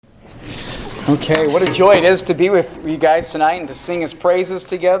Okay, what a joy it is to be with you guys tonight and to sing His praises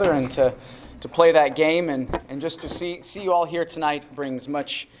together and to play that game and just to see you all here tonight brings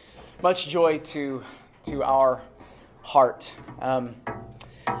much joy to our heart.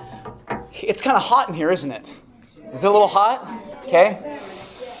 It's kind of hot in here, isn't it? Is it a little hot? Okay.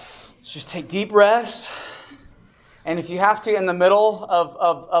 Let's just take deep breaths. And if you have to, in the middle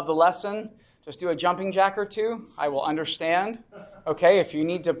of the lesson, just do a jumping jack or two. I will understand. Okay, if you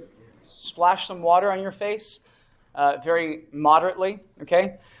need to splash some water on your face, very moderately,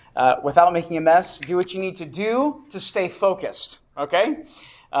 okay, without making a mess. Do what you need to do to stay focused, okay?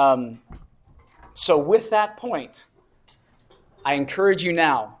 So with that point, I encourage you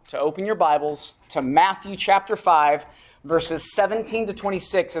now to open your Bibles to Matthew chapter 5, verses 17 to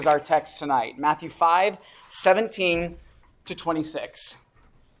 26 is our text tonight. Matthew 5, 17 to 26.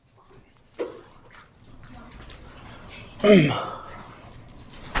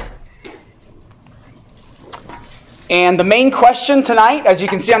 And the main question tonight, as you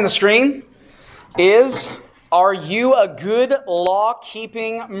can see on the screen, is, are you a good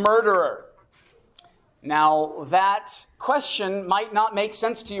law-keeping murderer? Now, that question might not make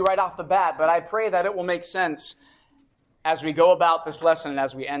sense to you right off the bat, but I pray that it will make sense as we go about this lesson and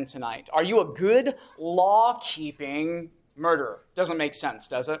as we end tonight. Are you a good law-keeping murderer? Doesn't make sense,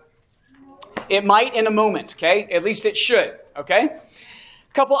 does it? It might in a moment, okay? At least it should, okay?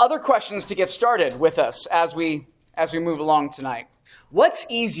 A couple other questions to get started with us as we move along tonight. What's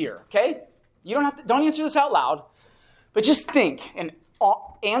easier, okay? You don't answer this out loud, but just think and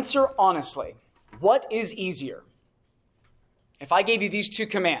answer honestly. What is easier? If I gave you these two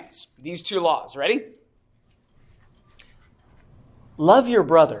commands, these two laws, ready? Love your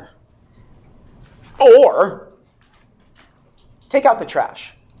brother. Or take out the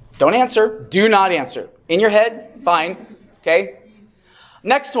trash. Don't answer. Do not answer. In your head, fine. Okay?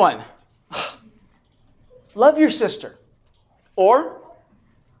 Next one. Love your sister. Or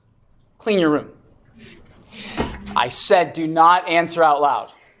clean your room. I said do not answer out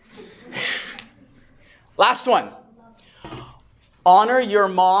loud. Last one. Honor your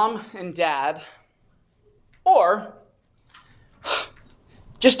mom and dad. Or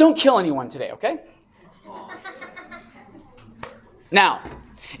just don't kill anyone today, okay? Now,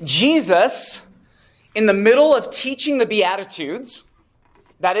 Jesus, in the middle of teaching the Beatitudes,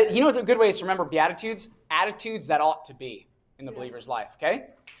 you know what's a good way to remember Beatitudes? Attitudes that ought to be in the believer's life, okay?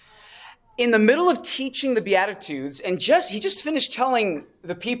 In the middle of teaching the Beatitudes, and he just finished telling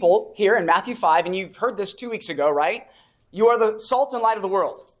the people here in Matthew 5, and you've heard this 2 weeks ago, right? You are the salt and light of the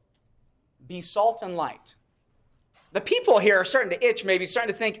world. Be salt and light. The people here are starting to itch, maybe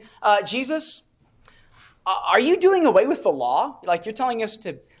starting to think, Jesus, are you doing away with the law? Like you're telling us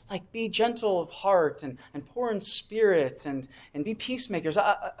to be gentle of heart and poor in spirit and be peacemakers.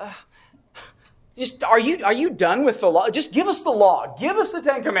 Just are you done with the law? Just give us the law. Give us the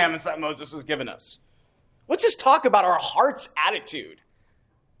 10 Commandments that Moses has given us. What's this talk about our heart's attitude?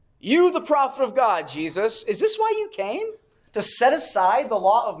 You, the prophet of God, Jesus, is this why you came? To set aside the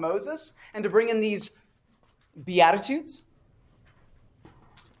law of Moses and to bring in these Beatitudes?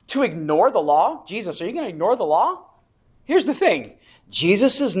 To ignore the law? Jesus, are you going to ignore the law? Here's the thing.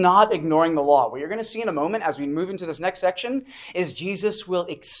 Jesus is not ignoring the law. What you're going to see in a moment as we move into this next section is Jesus will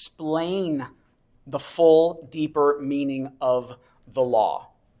explain the full, deeper meaning of the law.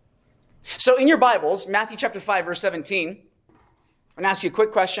 So in your Bibles, Matthew chapter 5, verse 17, I'm going to ask you a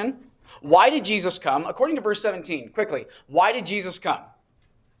quick question. Why did Jesus come? According to verse 17, quickly, why did Jesus come?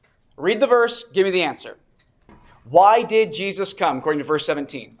 Read the verse, give me the answer. Why did Jesus come, according to verse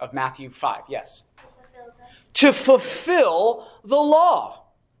 17 of Matthew 5? Yes. To fulfill the law.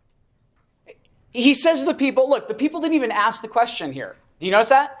 He says to the people, look, the people didn't even ask the question here. Do you notice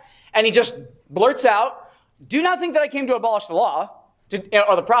that? And he just blurts out, do not think that I came to abolish the law,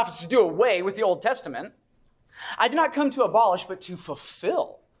 or the prophets, to do away with the Old Testament. I did not come to abolish, but to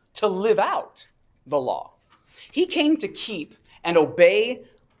fulfill, to live out the law. He came to keep and obey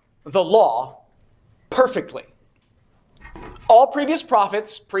the law perfectly. All previous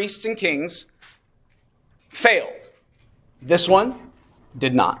prophets, priests, and kings failed. This one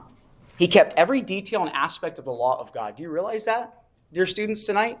did not. He kept every detail and aspect of the law of God. Do you realize that, dear students,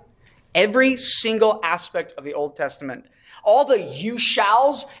 tonight? Every single aspect of the Old Testament. All the you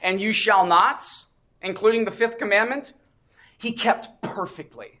shalls and you shall nots, including the 5th commandment, he kept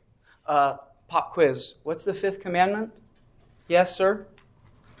perfectly. Pop quiz. What's the 5th commandment? Yes, sir?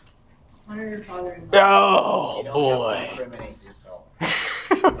 Honor your father and mother. Oh, boy.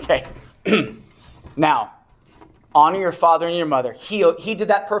 Okay. Now, honor your father and your mother. He did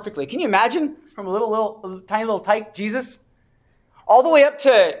that perfectly. Can you imagine from a little tiny little tyke, Jesus? All the way up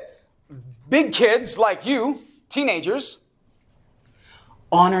to big kids like you, teenagers,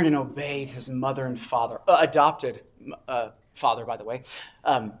 honored and obeyed his mother and father, adopted father, by the way,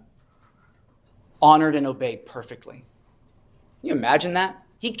 honored and obeyed perfectly. Can you imagine that?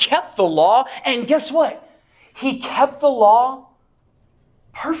 He kept the law, and guess what? He kept the law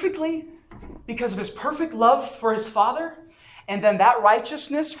perfectly because of his perfect love for his father, and then that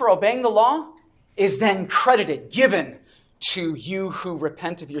righteousness for obeying the law is then credited, given to you who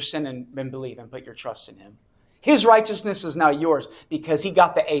repent of your sin and believe and put your trust in him. His righteousness is now yours because he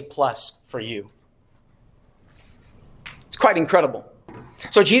got the A+ for you. It's quite incredible.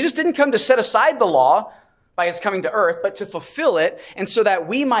 So Jesus didn't come to set aside the law by his coming to earth, but to fulfill it, and so that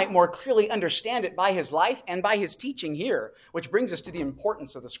we might more clearly understand it by his life and by his teaching here, which brings us to the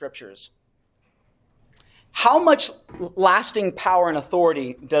importance of the scriptures. How much lasting power and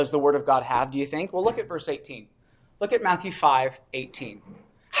authority does the word of God have, do you think? Well, look at verse 18. Look at Matthew 5:18.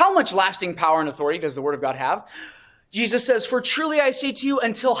 How much lasting power and authority does the word of God have? Jesus says, "For truly I say to you,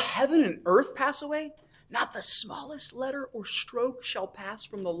 until heaven and earth pass away, not the smallest letter or stroke shall pass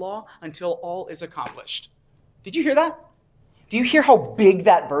from the law until all is accomplished." Did you hear that? Do you hear how big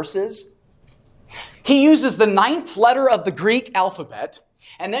that verse is? He uses the 9th letter of the Greek alphabet,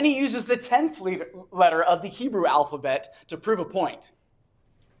 and then he uses the 10th letter of the Hebrew alphabet to prove a point.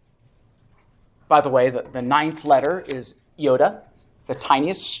 By the way, the 9th letter is Yoda, the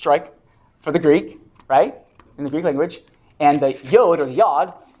tiniest strike for the Greek, right? In the Greek language. And the Yod, or the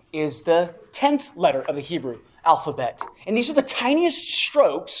Yod, is the 10th letter of the Hebrew alphabet. And these are the tiniest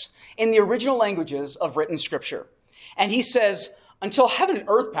strokes in the original languages of written scripture. And he says, until heaven and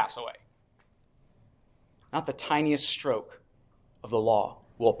earth pass away, not the tiniest stroke of the law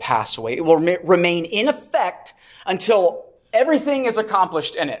will pass away. It will remain in effect until everything is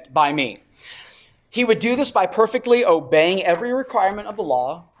accomplished in it by me. He would do this by perfectly obeying every requirement of the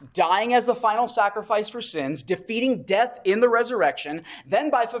law, dying as the final sacrifice for sins, defeating death in the resurrection, then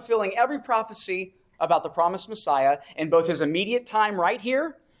by fulfilling every prophecy about the promised Messiah in both his immediate time right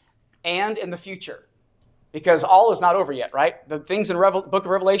here and in the future. Because all is not over yet, right? The things in book of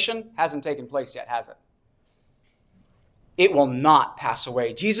Revelation hasn't taken place yet, has it? It will not pass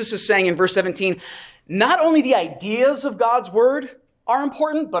away. Jesus is saying in verse 17, not only the ideas of God's word are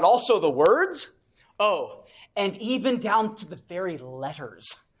important, but also the words. Oh, and even down to the very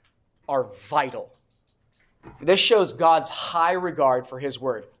letters are vital. This shows God's high regard for his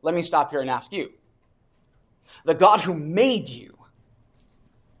word. Let me stop here and ask you. The God who made you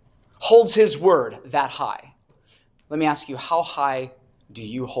holds his word that high. Let me ask you, how high do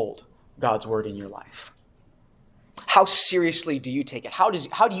you hold God's word in your life? How seriously do you take it? How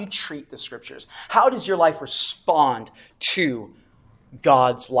do you treat the scriptures? How does your life respond to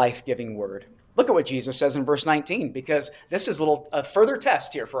God's life-giving word? Look at what Jesus says in verse 19, because this is a further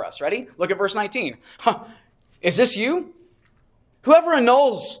test here for us. Ready? Look at verse 19. Is this you? Whoever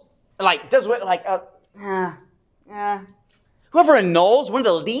annuls, whoever annuls one of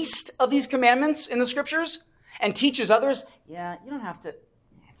the least of these commandments in the scriptures and teaches others, you don't have to,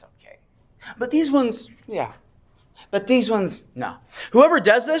 it's okay. But these ones, But these ones, no. Whoever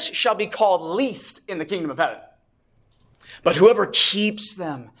does this shall be called least in the kingdom of heaven. But whoever keeps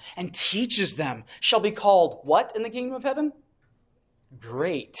them and teaches them shall be called what in the kingdom of heaven?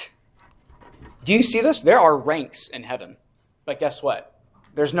 Great. Do you see this? There are ranks in heaven. But guess what?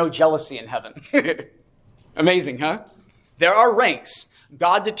 There's no jealousy in heaven. Amazing, huh? There are ranks.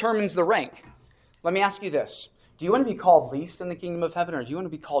 God determines the rank. Let me ask you this. Do you want to be called least in the kingdom of heaven, or do you want to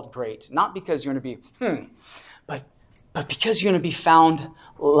be called great? Not because you want to be, but because you want to be found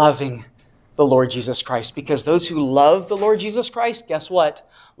loving the Lord Jesus Christ. Because those who love the Lord Jesus Christ, guess what?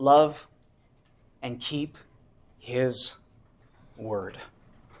 Love and keep his word.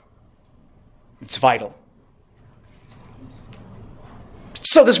 It's vital.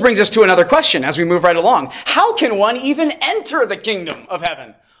 So this brings us to another question as we move right along. How can one even enter the kingdom of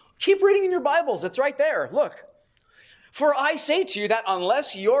heaven? Keep reading in your Bibles. It's right there. Look. For I say to you that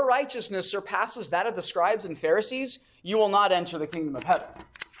unless your righteousness surpasses that of the scribes and Pharisees, you will not enter the kingdom of heaven.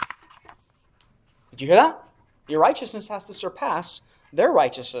 Did you hear that? Your righteousness has to surpass their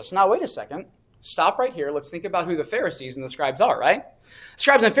righteousness. Now, wait a second. Stop right here. Let's think about who the Pharisees and the scribes are, right? The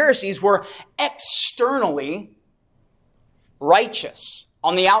scribes and Pharisees were externally righteous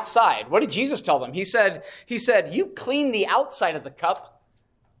on the outside. What did Jesus tell them? He said, you clean the outside of the cup,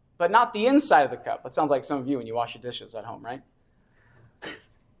 but not the inside of the cup. That sounds like some of you when you wash your dishes at home, right?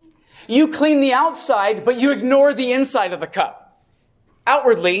 You clean the outside, but you ignore the inside of the cup.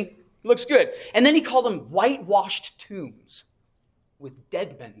 Outwardly, looks good. And then he called them whitewashed tombs with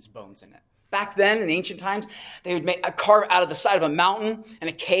dead men's bones in it. Back then, in ancient times, they would carve out of the side of a mountain and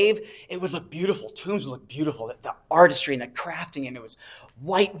a cave. It would look beautiful. Tombs would look beautiful. The artistry and the crafting, and it was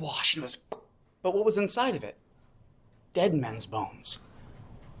whitewashed. But what was inside of it? Dead men's bones.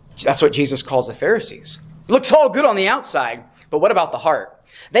 That's what Jesus calls the Pharisees. It looks all good on the outside, but what about the heart?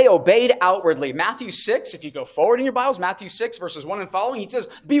 They obeyed outwardly. Matthew 6, if you go forward in your Bibles, Matthew 6, verses 1 and following, he says,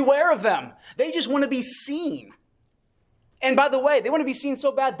 beware of them. They just want to be seen. And by the way, they want to be seen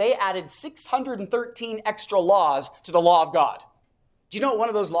so bad, they added 613 extra laws to the law of God. Do you know what one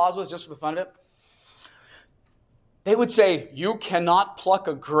of those laws was, just for the fun of it? They would say, you cannot pluck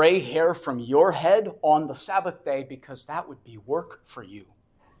a gray hair from your head on the Sabbath day because that would be work for you.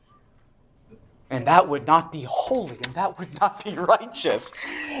 And that would not be holy, and that would not be righteous.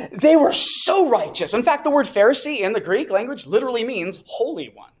 They were so righteous. In fact, the word Pharisee in the Greek language literally means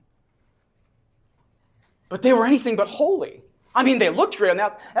holy one. But they were anything but holy. I mean, they looked great.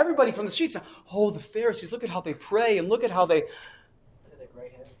 Now, everybody from the streets said, oh, the Pharisees, look at how they pray, and look at how they...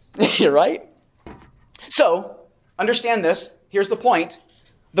 You're right? So, understand this. Here's the point.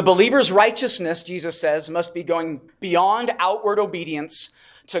 The believer's righteousness, Jesus says, must be going beyond outward obedience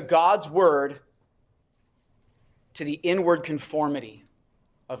to God's word, to the inward conformity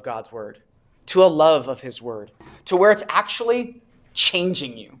of God's word, to a love of his word, to where it's actually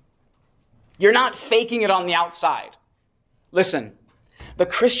changing you. You're not faking it on the outside. Listen, the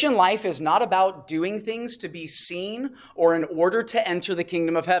Christian life is not about doing things to be seen or in order to enter the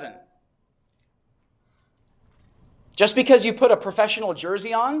kingdom of heaven. Just because you put a professional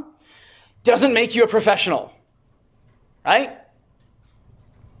jersey on doesn't make you a professional, right?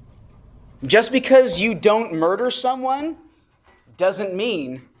 Just because you don't murder someone doesn't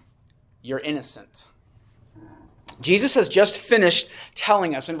mean you're innocent. Jesus has just finished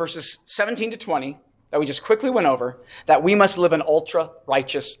telling us in verses 17 to 20 that we just quickly went over that we must live an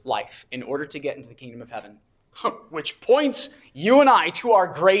ultra-righteous life in order to get into the kingdom of heaven, which points you and I to our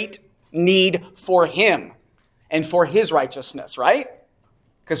great need for him and for his righteousness, right?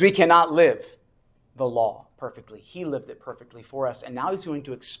 Because we cannot live the law perfectly. He lived it perfectly for us. And now he's going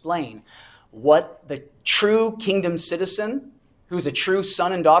to explain what the true kingdom citizen, who is a true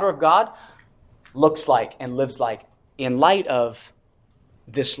son and daughter of God, looks like and lives like in light of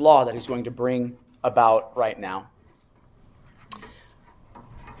this law that he's going to bring about right now.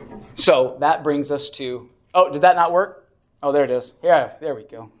 So that brings us to... Oh, did that not work? Oh, there it is. Yeah, there we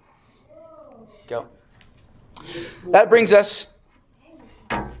go. That brings us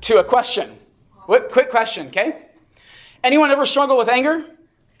to a question. Quick question, okay? Anyone ever struggle with anger?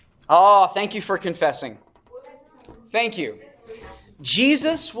 Oh, thank you for confessing. Thank you.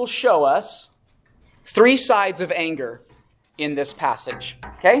 Jesus will show us 3 sides of anger in this passage,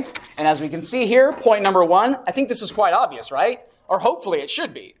 okay? And as we can see here, point number 1, I think this is quite obvious, right? Or hopefully it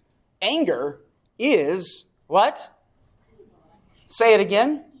should be. Anger is what? Say it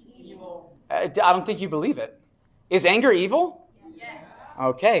again. Evil. I don't think you believe it. Is anger evil? Yes.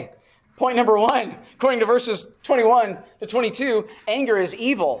 Okay. Point number 1, according to verses 21 to 22, anger is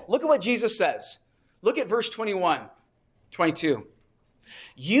evil. Look at what Jesus says. Look at verse 21, 22.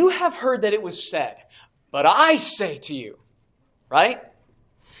 You have heard that it was said, but I say to you, right?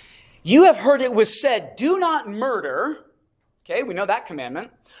 You have heard it was said, do not murder. Okay, we know that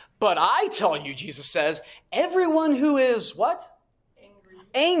commandment. But I tell you, Jesus says, everyone who is what?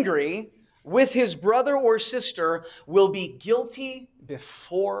 Angry with his brother or sister will be guilty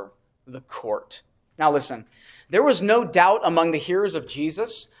before the court. Now listen, there was no doubt among the hearers of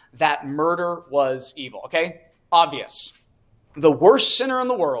Jesus that murder was evil, okay? Obvious. The worst sinner in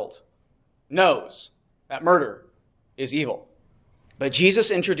the world knows that murder is evil. But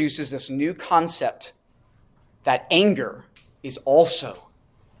Jesus introduces this new concept that anger is also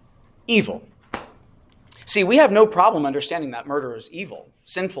evil. See, we have no problem understanding that murder is evil,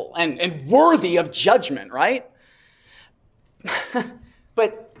 sinful, and worthy of judgment, right?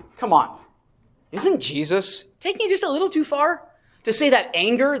 But come on, isn't Jesus taking it just a little too far to say that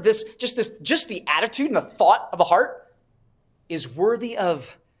anger, just the attitude and the thought of a heart is worthy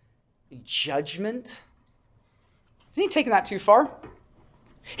of judgment? Isn't he taking that too far?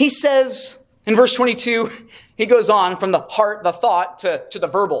 He says in verse 22, he goes on from the heart, the thought, to the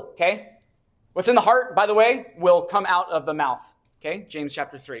verbal, okay? What's in the heart, by the way, will come out of the mouth, okay? James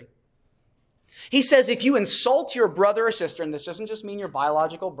chapter 3. He says, if you insult your brother or sister, and this doesn't just mean your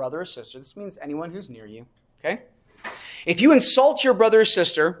biological brother or sister, this means anyone who's near you, okay? If you insult your brother or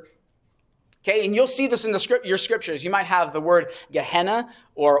sister, okay, and you'll see this in your scriptures. You might have the word Gehenna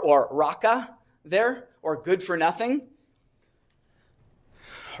or Raka there, or good for nothing.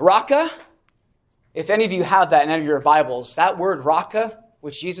 Raka, if any of you have that in any of your Bibles, that word Raka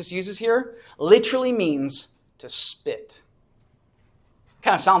which Jesus uses here, literally means to spit.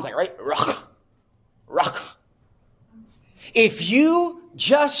 Kind of sounds like, right? Rach. If you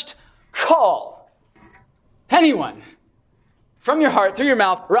just call anyone from your heart, through your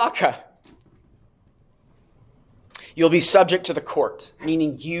mouth, raka, you'll be subject to the court,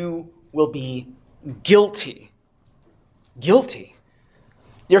 meaning you will be guilty. Guilty.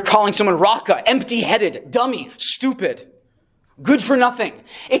 You're calling someone raka, empty-headed, dummy, stupid, good for nothing.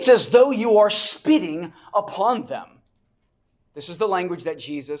 It's as though you are spitting upon them. This is the language that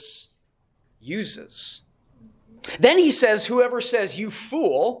Jesus uses. Then he says, whoever says you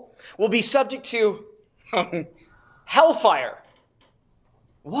fool will be subject to hellfire.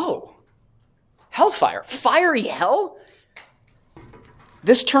 Whoa. Hellfire. Fiery hell?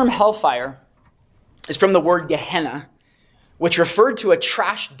 This term hellfire is from the word Gehenna, which referred to a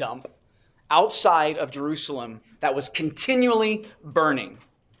trash dump outside of Jerusalem that was continually burning.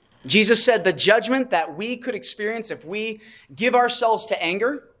 Jesus said the judgment that we could experience if we give ourselves to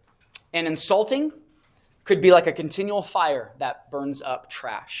anger and insulting could be like a continual fire that burns up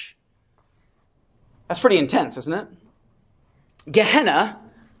trash. That's pretty intense, isn't it? Gehenna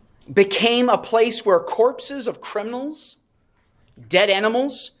became a place where corpses of criminals, dead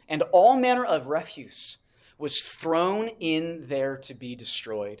animals, and all manner of refuse was thrown in there to be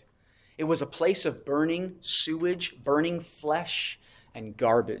destroyed. It was a place of burning sewage, burning flesh, and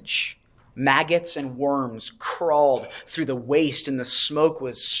garbage. Maggots and worms crawled through the waste, and the smoke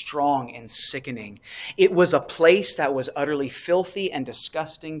was strong and sickening. It was a place that was utterly filthy and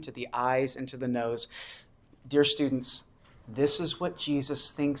disgusting to the eyes and to the nose. Dear students, this is what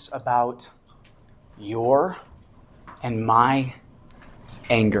Jesus thinks about your and my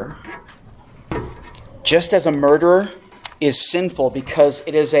anger. Just as a murderer is sinful because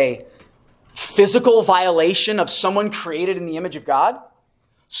it is a physical violation of someone created in the image of God,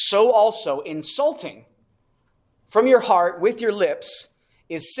 so also insulting from your heart with your lips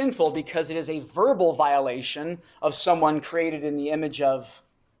is sinful because it is a verbal violation of someone created in the image of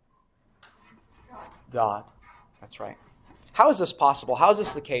God. That's right. How is this possible? How is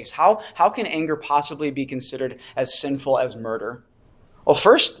this the case? How can anger possibly be considered as sinful as murder? Well,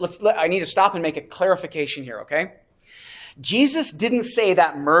 first, I need to stop and make a clarification here, okay? Jesus didn't say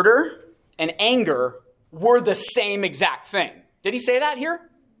that murder and anger were the same exact thing. Did he say that here?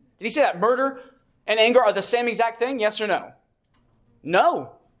 Did he say that murder and anger are the same exact thing? Yes or no?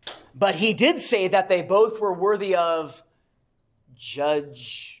 No. But he did say that they both were worthy of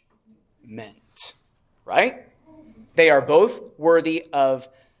judgment, right? They are both worthy of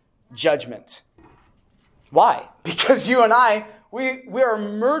judgment. Why? Because you and I, we are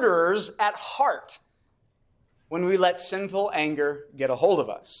murderers at heart when we let sinful anger get a hold of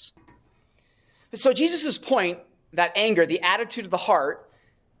us. So Jesus' point that anger, the attitude of the heart,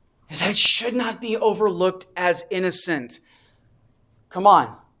 is that it should not be overlooked as innocent. Come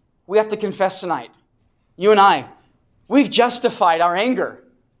on. We have to confess tonight. You and I, we've justified our anger.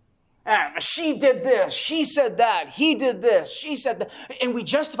 She did this. She said that. He did this. She said that. And we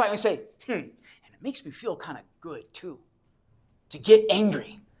justify it and we say, and it makes me feel kind of good too, to get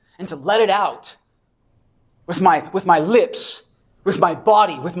angry and to let it out with my lips, with my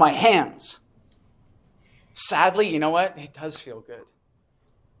body, with my hands. Sadly, you know what? It does feel good.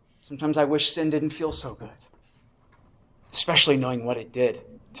 Sometimes I wish sin didn't feel so good, especially knowing what it did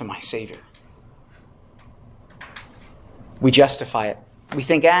to my Savior. We justify it. We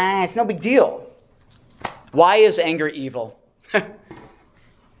think, it's no big deal. Why is anger evil?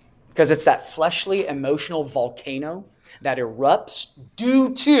 Because it's that fleshly, emotional volcano that erupts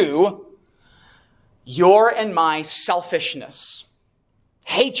due to your and my selfishness,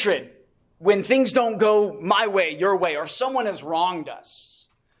 hatred, when things don't go my way, your way, or someone has wronged us.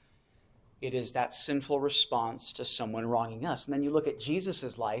 It is that sinful response to someone wronging us. And then you look at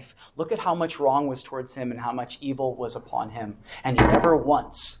Jesus' life, look at how much wrong was towards him and how much evil was upon him. And he never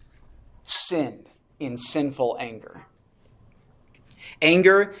once sinned in sinful anger.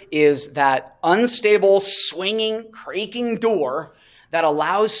 Anger is that unstable, swinging, creaking door that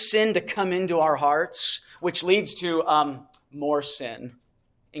allows sin to come into our hearts, which leads to more sin,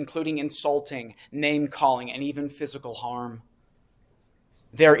 including insulting, name-calling, and even physical harm.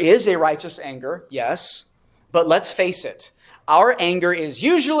 There is a righteous anger, yes, but let's face it. Our anger is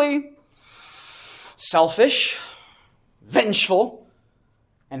usually selfish, vengeful,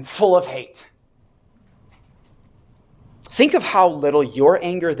 and full of hate. Think of how little your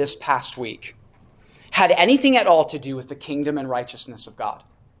anger this past week had anything at all to do with the kingdom and righteousness of God.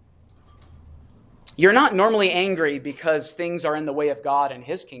 You're not normally angry because things are in the way of God and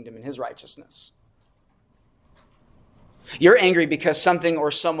his kingdom and his righteousness. You're angry because something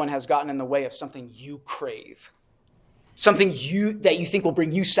or someone has gotten in the way of something you crave. Something that you think will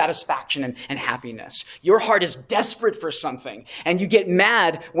bring you satisfaction and happiness. Your heart is desperate for something, and you get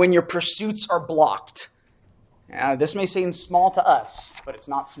mad when your pursuits are blocked. This may seem small to us, but it's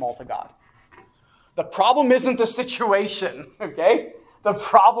not small to God. The problem isn't the situation, okay? The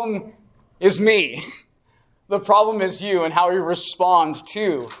problem is me. The problem is you and how you respond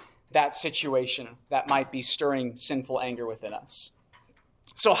to that situation that might be stirring sinful anger within us.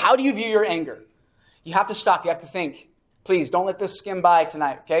 So how do you view your anger? You have to stop. You have to think. Please don't let this skim by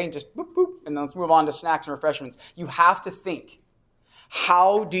tonight, okay? Just boop, boop, and then let's move on to snacks and refreshments. You have to think.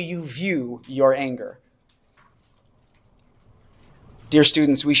 How do you view your anger? Dear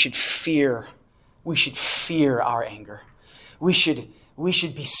students, we should fear our anger. We should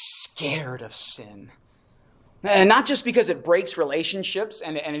be scared of sin. And not just because it breaks relationships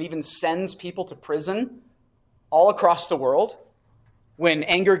and it even sends people to prison all across the world when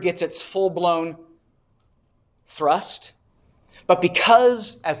anger gets its full-blown thrust, but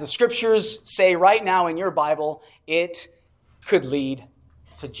because, as the scriptures say right now in your Bible, it could lead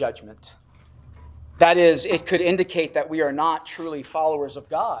to judgment. That is, it could indicate that we are not truly followers of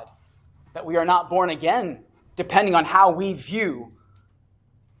God, that we are not born again, depending on how we view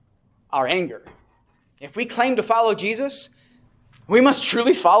our anger. If we claim to follow Jesus, we must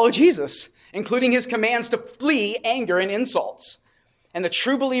truly follow Jesus, including his commands to flee anger and insults. And the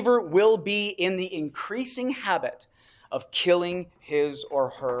true believer will be in the increasing habit of killing his or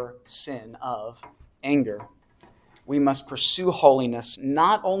her sin of anger. We must pursue holiness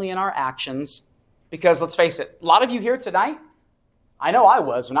not only in our actions, because let's face it, a lot of you here tonight, I know I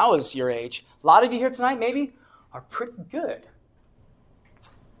was when I was your age, a lot of you here tonight maybe are pretty good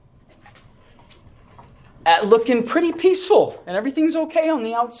at looking pretty peaceful and everything's okay on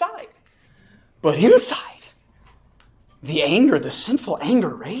the outside. But inside, the sinful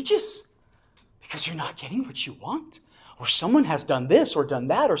anger rages because you're not getting what you want, or someone has done this or done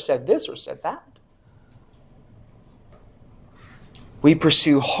that or said this or said that. We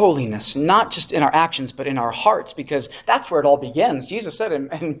pursue holiness, not just in our actions, but in our hearts, because that's where it all begins. Jesus said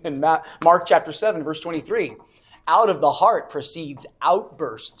in Mark chapter 7, verse 23, out of the heart proceeds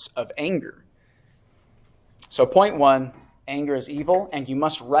outbursts of anger. So point one, anger is evil, and you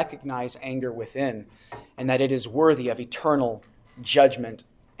must recognize anger within, and that it is worthy of eternal judgment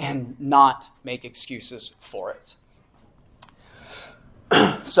and not make excuses for it.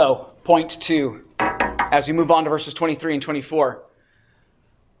 So, point two, as we move on to verses 23 and 24,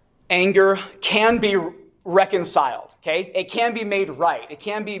 anger can be reconciled, okay? It can be made right. It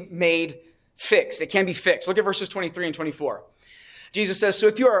can be made fixed. It can be fixed. Look at verses 23 and 24. Jesus says, so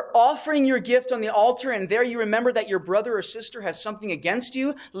if you are offering your gift on the altar and there you remember that your brother or sister has something against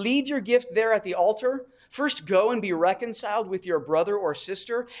you, leave your gift there at the altar. First go and be reconciled with your brother or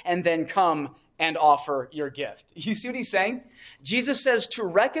sister and then come and offer your gift. You see what he's saying? Jesus says to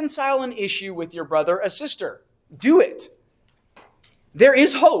reconcile an issue with your brother or sister. Do it. There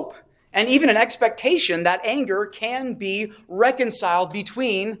is hope and even an expectation that anger can be reconciled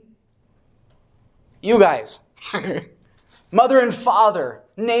between you guys. Mother and father,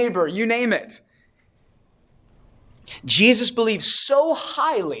 neighbor, you name it. Jesus believes so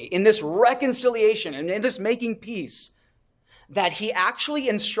highly in this reconciliation and in this making peace that he actually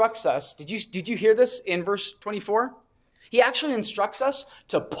instructs us. Did you hear this in verse 24? He actually instructs us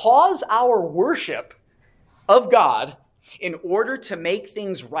to pause our worship of God in order to make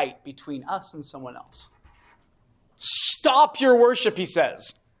things right between us and someone else. Stop your worship, he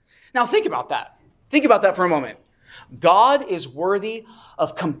says. Now think about that. Think about that for a moment. God is worthy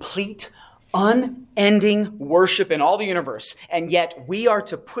of complete, unending worship in all the universe, and yet we are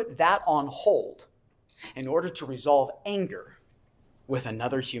to put that on hold in order to resolve anger with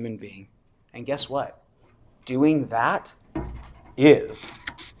another human being. And guess what? Doing that is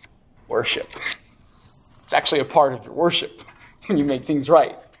worship. It's actually a part of your worship when you make things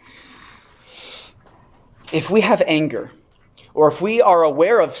right. If we have anger, or if we are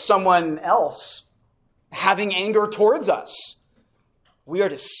aware of someone else having anger towards us, we are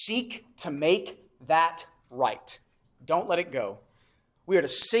to seek to make that right. Don't let it go. We are to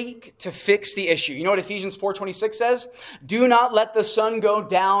seek to fix the issue. You know what Ephesians 4:26 says? Do not let the sun go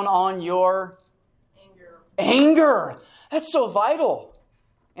down on your anger. That's so vital.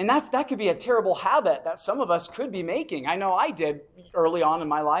 And that could be a terrible habit that some of us could be making. I know I did early on in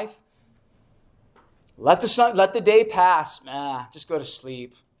my life. Let the day pass. Just go to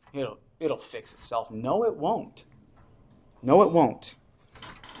sleep. It'll fix itself. No, it won't. No, it won't.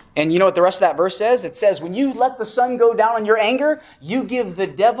 And you know what the rest of that verse says? It says, when you let the sun go down on your anger, you give the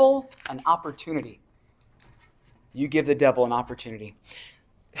devil an opportunity. You give the devil an opportunity.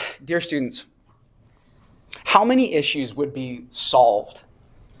 Dear students, how many issues would be solved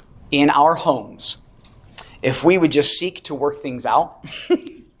in our homes if we would just seek to work things out,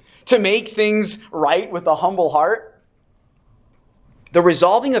 to make things right with a humble heart? The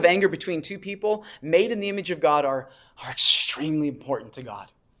resolving of anger between two people made in the image of God are extremely important to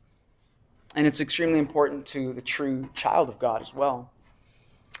God. And it's extremely important to the true child of God as well.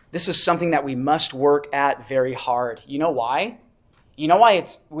 This is something that we must work at very hard. You know why? You know why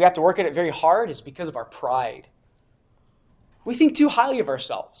we have to work at it very hard? Is because of our pride. We think too highly of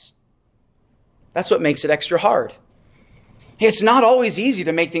ourselves. That's what makes it extra hard. It's not always easy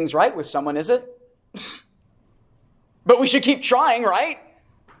to make things right with someone, is it? But we should keep trying, right?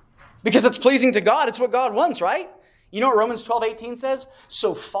 Because it's pleasing to God. It's what God wants, right? You know what Romans 12:18 says?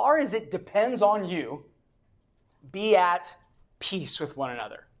 So far as it depends on you, be at peace with one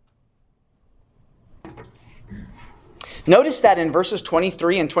another. Notice that in verses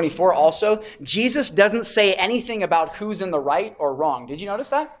 23 and 24 also, Jesus doesn't say anything about who's in the right or wrong. Did you notice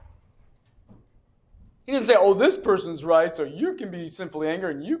that? He doesn't say, oh, this person's right, so you can be sinfully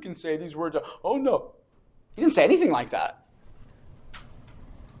angry and you can say these words. Oh, no. He didn't say anything like that.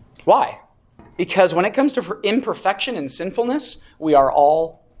 Why? Because when it comes to imperfection and sinfulness, we are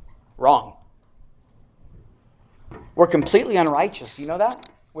all wrong. We're completely unrighteous. You know that?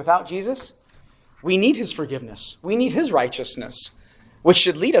 Without Jesus? We need his forgiveness. We need his righteousness, which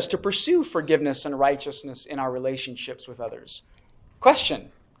should lead us to pursue forgiveness and righteousness in our relationships with others.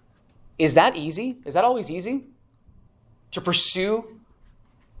 Question, is that easy? Is that always easy? To pursue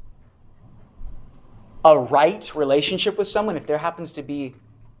a right relationship with someone if there happens to be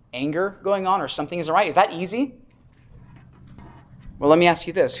anger going on or something isn't right? Is that easy? Well, let me ask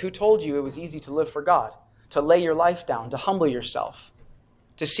you this. Who told you it was easy to live for God, to lay your life down, to humble yourself,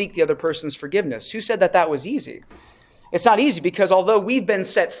 to seek the other person's forgiveness? Who said that that was easy? It's not easy because although we've been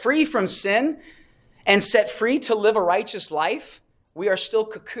set free from sin and set free to live a righteous life, we are still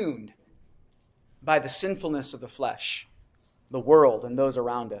cocooned by the sinfulness of the flesh, the world, and those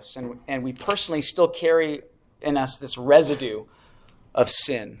around us. And we personally still carry in us this residue of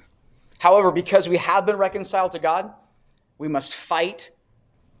sin. However, because we have been reconciled to God, we must fight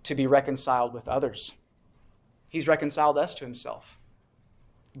to be reconciled with others. He's reconciled us to himself.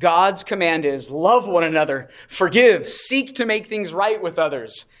 God's command is love one another, forgive, seek to make things right with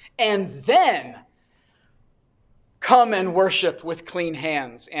others, and then come and worship with clean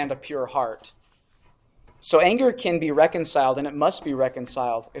hands and a pure heart. So anger can be reconciled, and it must be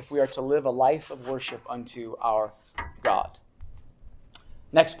reconciled if we are to live a life of worship unto our God.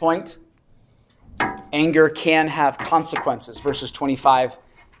 Next point, anger can have consequences, verses 25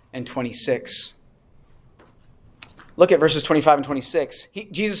 and 26. Look at verses 25 and 26.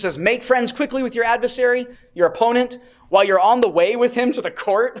 Jesus says, make friends quickly with your adversary, your opponent, while you're on the way with him to the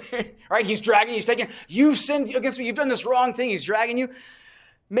court. Right? He's dragging you, he's taking, you've sinned against me, you've done this wrong thing, he's dragging you.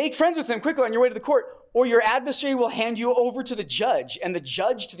 Make friends with him quickly on your way to the court, or your adversary will hand you over to the judge, and the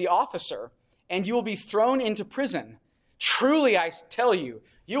judge to the officer, and you will be thrown into prison. Truly, I tell you,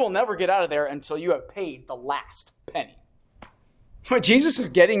 you will never get out of there until you have paid the last penny. What Jesus is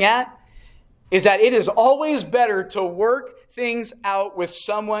getting at is that it is always better to work things out with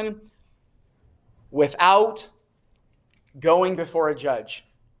someone without going before a judge,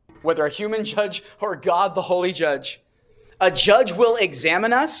 whether a human judge or God, the holy judge. A judge will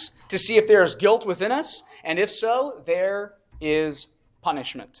examine us to see if there is guilt within us, and if so, there is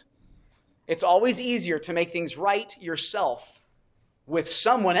punishment. It's always easier to make things right yourself with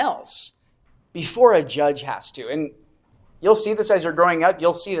someone else before a judge has to. And you'll see this as you're growing up.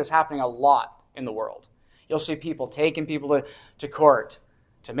 You'll see this happening a lot in the world. You'll see people taking people to court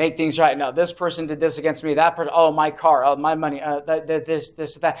to make things right. Now, this person did this against me. That person, oh, my car, oh, my money, this,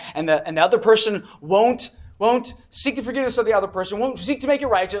 that. And the other person won't seek the forgiveness of the other person, won't seek to make it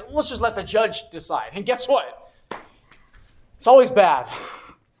right. Let's just let the judge decide. And guess what? It's always bad.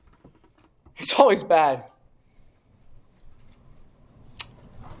 It's always bad.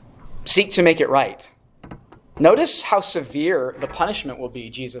 Seek to make it right. Notice how severe the punishment will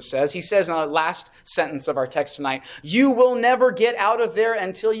be, Jesus says. He says in the last sentence of our text tonight, you will never get out of there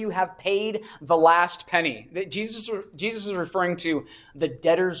until you have paid the last penny. Jesus is referring to the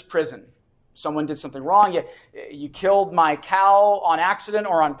debtor's prison. Someone did something wrong. You killed my cow on accident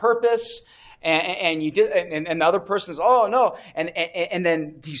or on purpose, and you did. And the other person says, "Oh no!" And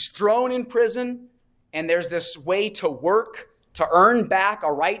then he's thrown in prison. And there's this way to work to earn back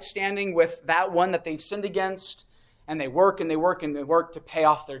a right standing with that one that they've sinned against. And they work and they work and they work to pay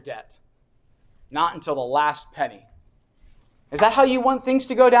off their debt. Not until the last penny. Is that how you want things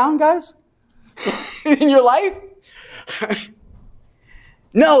to go down, guys? In your life?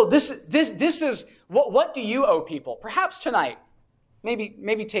 No, this is, what do you owe people? Perhaps tonight.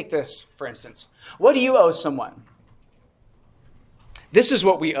 Maybe take this, for instance. What do you owe someone? This is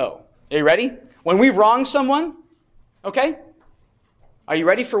what we owe. Are you ready? When we wrong someone, okay? Are you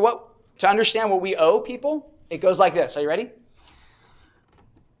ready to understand what we owe people? It goes like this. Are you ready?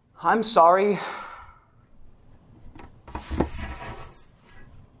 I'm sorry.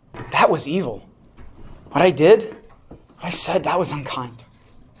 That was evil. What I did, what I said, that was unkind.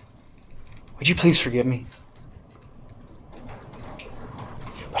 Would you please forgive me?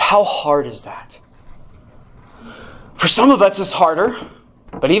 But how hard is that? For some of us, it's harder.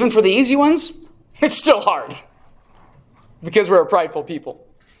 But even for the easy ones, it's still hard. Because we're a prideful people.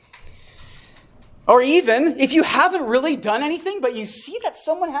 Or even if you haven't really done anything, but you see that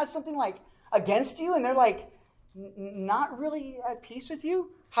someone has something like against you and they're like not really at peace with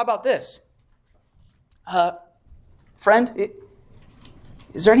you. How about this? Friend,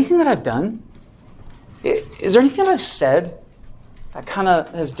 is there anything that I've done? Is there anything that I've said that kind of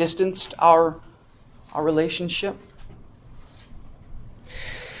has distanced our relationship?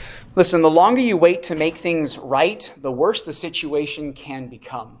 Listen, the longer you wait to make things right, the worse the situation can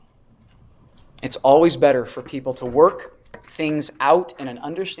become. It's always better for people to work things out in an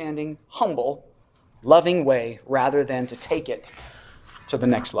understanding, humble, loving way rather than to take it to the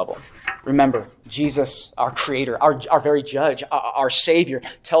next level. Remember, Jesus, our Creator, our very judge, our Savior,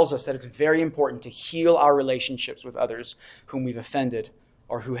 tells us that it's very important to heal our relationships with others whom we've offended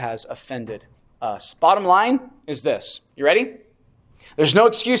or who has offended us. Bottom line is this. You ready? There's no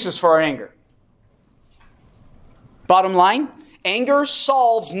excuses for our anger. Bottom line, anger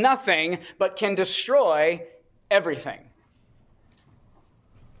solves nothing but can destroy everything.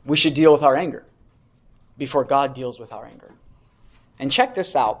 We should deal with our anger before God deals with our anger. And check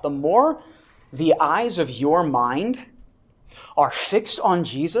this out. The more the eyes of your mind are fixed on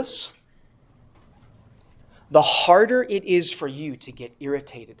Jesus, the harder it is for you to get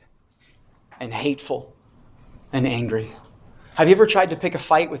irritated and hateful and angry. Have you ever tried to pick a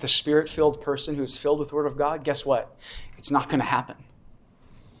fight with a Spirit-filled person who's filled with the Word of God? Guess what? It's not going to happen.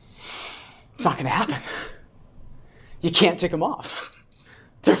 It's not going to happen. You can't tick them off.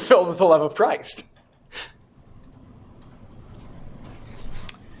 They're filled with the love of Christ.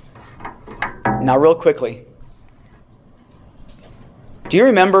 Now, real quickly, do you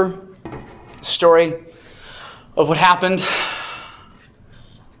remember the story of what happened?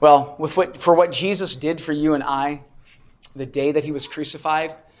 Well, for what Jesus did for you and I the day that he was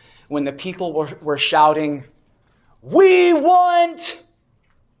crucified, when the people were shouting, "We want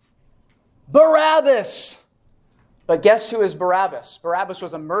Barabbas!" But guess who is Barabbas? Barabbas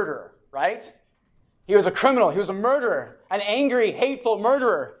was a murderer, right? He was a criminal. He was a murderer, an angry, hateful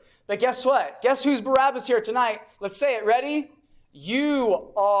murderer. But guess what? Guess who's Barabbas here tonight? Let's say it. Ready?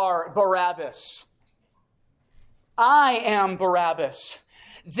 You are Barabbas. I am Barabbas.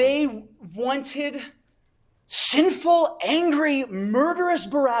 They wanted sinful, angry, murderous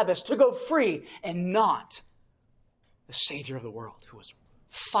Barabbas to go free and not the Savior of the world who was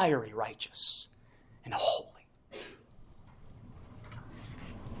fiery righteous and holy.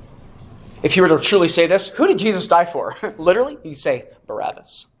 If you were to truly say this, who did Jesus die for? Literally, you say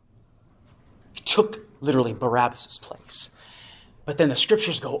Barabbas. He took literally Barabbas' place. But then the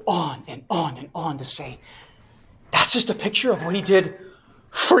scriptures go on and on and on to say, that's just a picture of what he did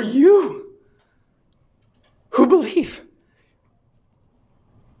for you who believe.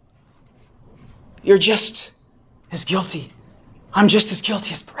 You're just as guilty. I'm just as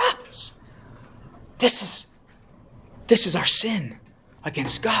guilty as Barabbas. This is our sin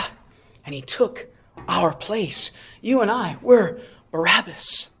against God. And he took our place. You and I, we're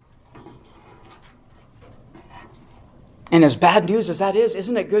Barabbas. And as bad news as that is,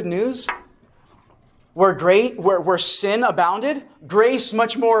 isn't it good news? Where sin abounded, grace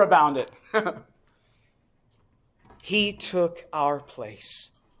much more abounded. He took our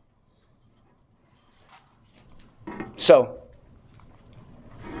place. So,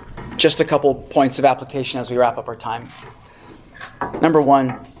 just a couple points of application as we wrap up our time. Number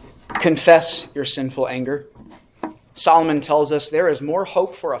one, confess your sinful anger. Solomon tells us there is more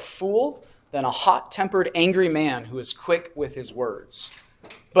hope for a fool than a hot-tempered, angry man who is quick with his words.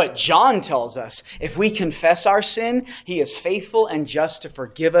 But John tells us if we confess our sin, he is faithful and just to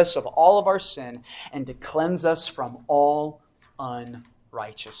forgive us of all of our sin and to cleanse us from all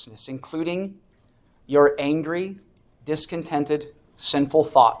unrighteousness, including your angry, discontented, sinful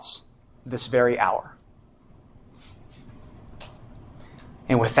thoughts this very hour.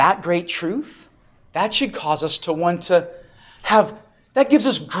 And with that great truth, that should cause us to want to have, that gives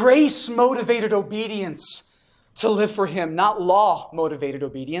us grace-motivated obedience to live for him, not law-motivated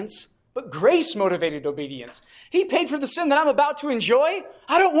obedience, but grace-motivated obedience. He paid for the sin that I'm about to enjoy.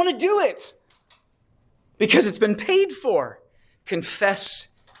 I don't want to do it because it's been paid for. Confess.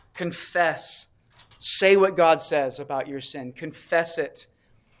 Say what God says about your sin. Confess it.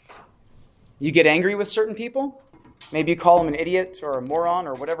 You get angry with certain people. Maybe you call them an idiot or a moron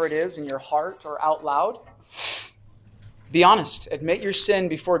or whatever it is in your heart or out loud. Be honest. Admit your sin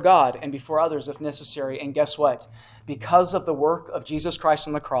before God and before others if necessary. And guess what? Because of the work of Jesus Christ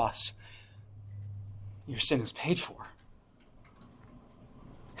on the cross, your sin is paid for.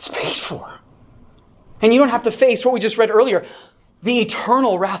 It's paid for. And you don't have to face what we just read earlier, the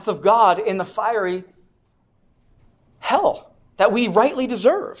eternal wrath of God in the fiery hell that we rightly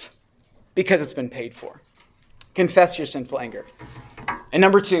deserve because it's been paid for. Confess your sinful anger. And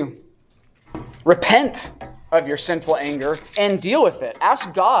number 2, repent of your sinful anger and deal with it.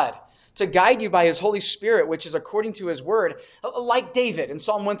 Ask God to guide you by his Holy Spirit, which is according to his word, like David in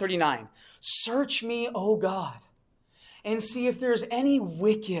Psalm 139. Search me, O God, and see if there's any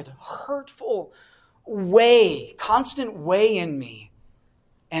wicked, hurtful way, constant way in me,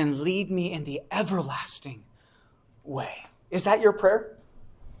 and lead me in the everlasting way. Is that your prayer?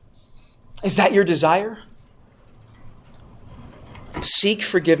 Is that your desire? Seek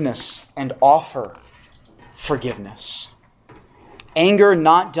forgiveness and offer forgiveness. Anger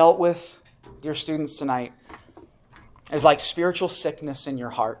not dealt with, dear students tonight, is like spiritual sickness in your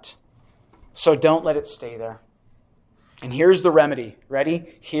heart. So don't let it stay there. And here's the remedy.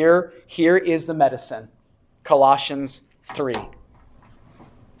 Ready? Here is the medicine. Colossians 3.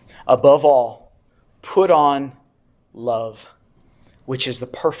 Above all, put on love, which is the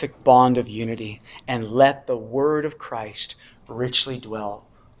perfect bond of unity, and let the word of Christ richly dwell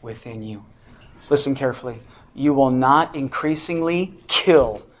within you. Listen carefully. You will not increasingly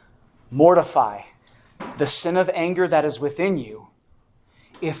kill, mortify the sin of anger that is within you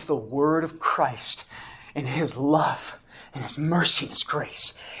if the word of Christ and his love and his mercy and his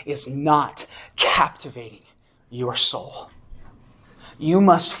grace is not captivating your soul. You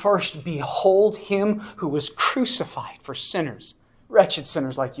must first behold him who was crucified for sinners, wretched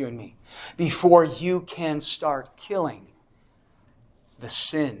sinners like you and me, before you can start killing the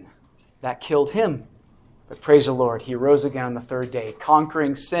sin that killed him. But praise the Lord, he rose again on the third day,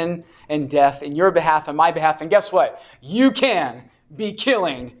 conquering sin and death in your behalf and my behalf. And guess what? You can be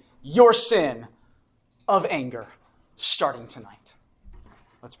killing your sin of anger starting tonight.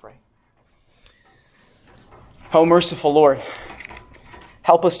 Let's pray. Oh, merciful Lord,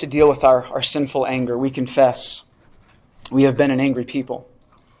 help us to deal with our sinful anger. We confess we have been an angry people.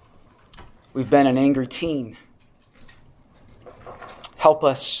 We've been an angry teen. Help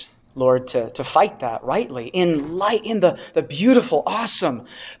us, Lord, to fight that rightly in the beautiful, awesome,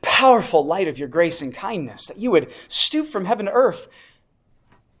 powerful light of your grace and kindness, that you would stoop from heaven to earth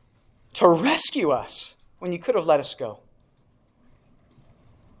to rescue us when you could have let us go.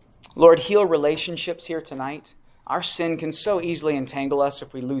 Lord, heal relationships here tonight. Our sin can so easily entangle us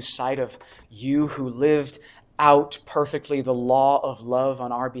if we lose sight of you who lived out perfectly the law of love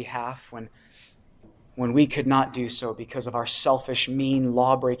on our behalf when we could not do so because of our selfish, mean,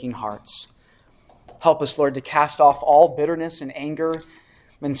 law-breaking hearts. Help us, Lord, to cast off all bitterness and anger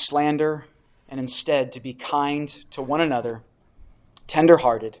and slander, and instead to be kind to one another,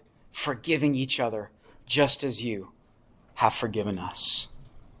 tender-hearted, forgiving each other, just as you have forgiven us.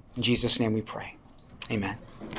 In Jesus' name we pray. Amen.